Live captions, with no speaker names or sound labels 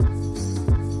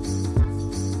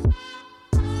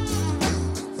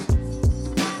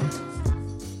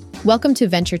Welcome to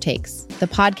Venturetakes, the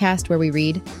podcast where we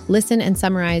read, listen, and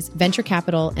summarize venture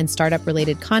capital and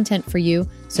startup-related content for you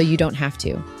so you don't have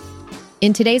to.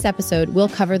 In today's episode, we'll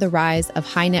cover the rise of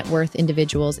high net worth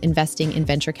individuals investing in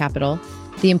venture capital,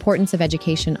 the importance of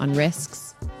education on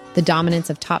risks, the dominance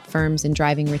of top firms in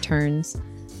driving returns,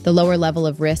 the lower level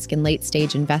of risk in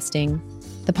late-stage investing,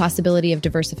 the possibility of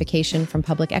diversification from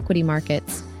public equity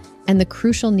markets, and the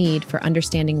crucial need for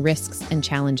understanding risks and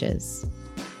challenges.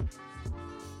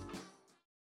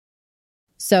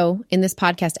 So, in this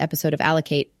podcast episode of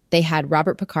Allocate, they had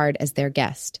Robert Picard as their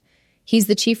guest. He's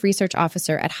the Chief Research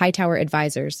Officer at Hightower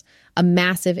Advisors, a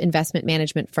massive investment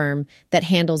management firm that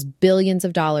handles billions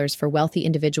of dollars for wealthy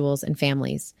individuals and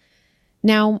families.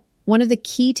 Now, one of the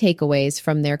key takeaways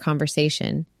from their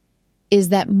conversation is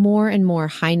that more and more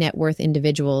high net worth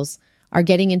individuals are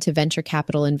getting into venture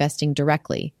capital investing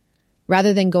directly,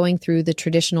 rather than going through the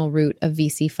traditional route of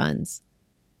VC funds.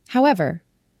 However,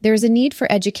 there is a need for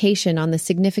education on the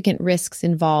significant risks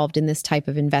involved in this type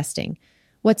of investing.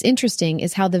 What's interesting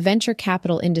is how the venture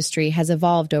capital industry has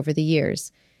evolved over the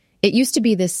years. It used to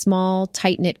be this small,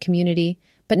 tight-knit community,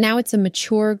 but now it's a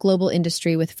mature global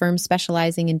industry with firms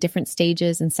specializing in different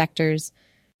stages and sectors.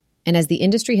 And as the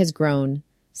industry has grown,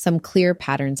 some clear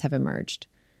patterns have emerged.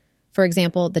 For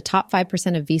example, the top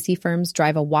 5% of VC firms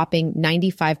drive a whopping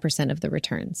 95% of the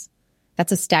returns.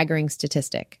 That's a staggering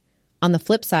statistic. On the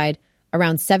flip side,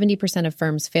 around 70% of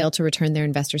firms fail to return their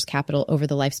investors' capital over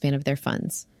the lifespan of their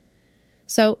funds.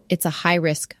 So it's a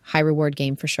high-risk, high-reward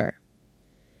game for sure.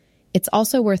 It's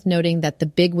also worth noting that the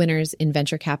big winners in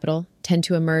venture capital tend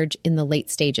to emerge in the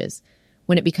late stages,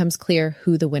 when it becomes clear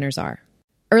who the winners are.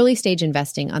 Early-stage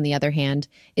investing, on the other hand,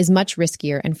 is much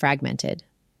riskier and fragmented.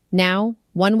 Now,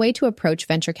 one way to approach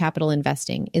venture capital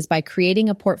investing is by creating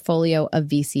a portfolio of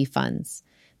VC funds.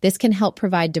 This can help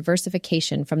provide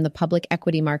diversification from the public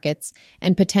equity markets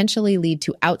and potentially lead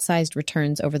to outsized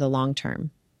returns over the long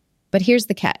term. But here's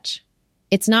the catch.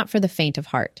 It's not for the faint of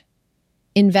heart.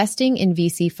 Investing in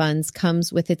VC funds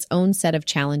comes with its own set of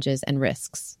challenges and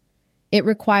risks. It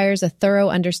requires a thorough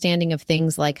understanding of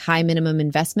things like high minimum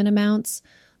investment amounts,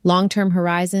 long-term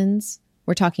horizons,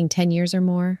 we're talking 10 years or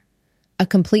more, a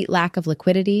complete lack of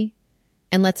liquidity,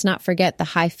 and let's not forget the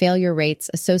high failure rates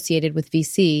associated with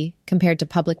VC compared to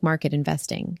public market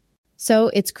investing. So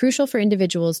it's crucial for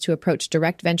individuals to approach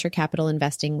direct venture capital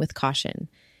investing with caution.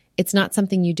 It's not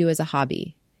something you do as a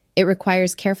hobby. It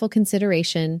requires careful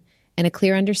consideration and a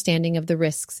clear understanding of the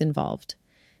risks involved.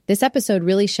 This episode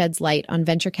really sheds light on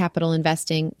venture capital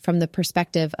investing from the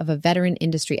perspective of a veteran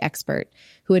industry expert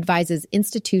who advises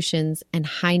institutions and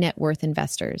high net worth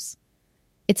investors.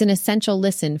 It's an essential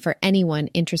listen for anyone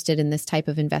interested in this type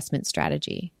of investment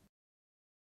strategy.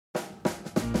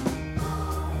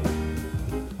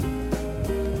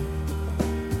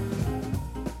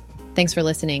 Thanks for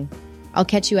listening. I'll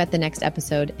catch you at the next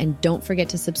episode, and don't forget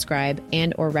to subscribe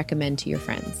and/or recommend to your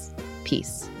friends.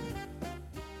 Peace.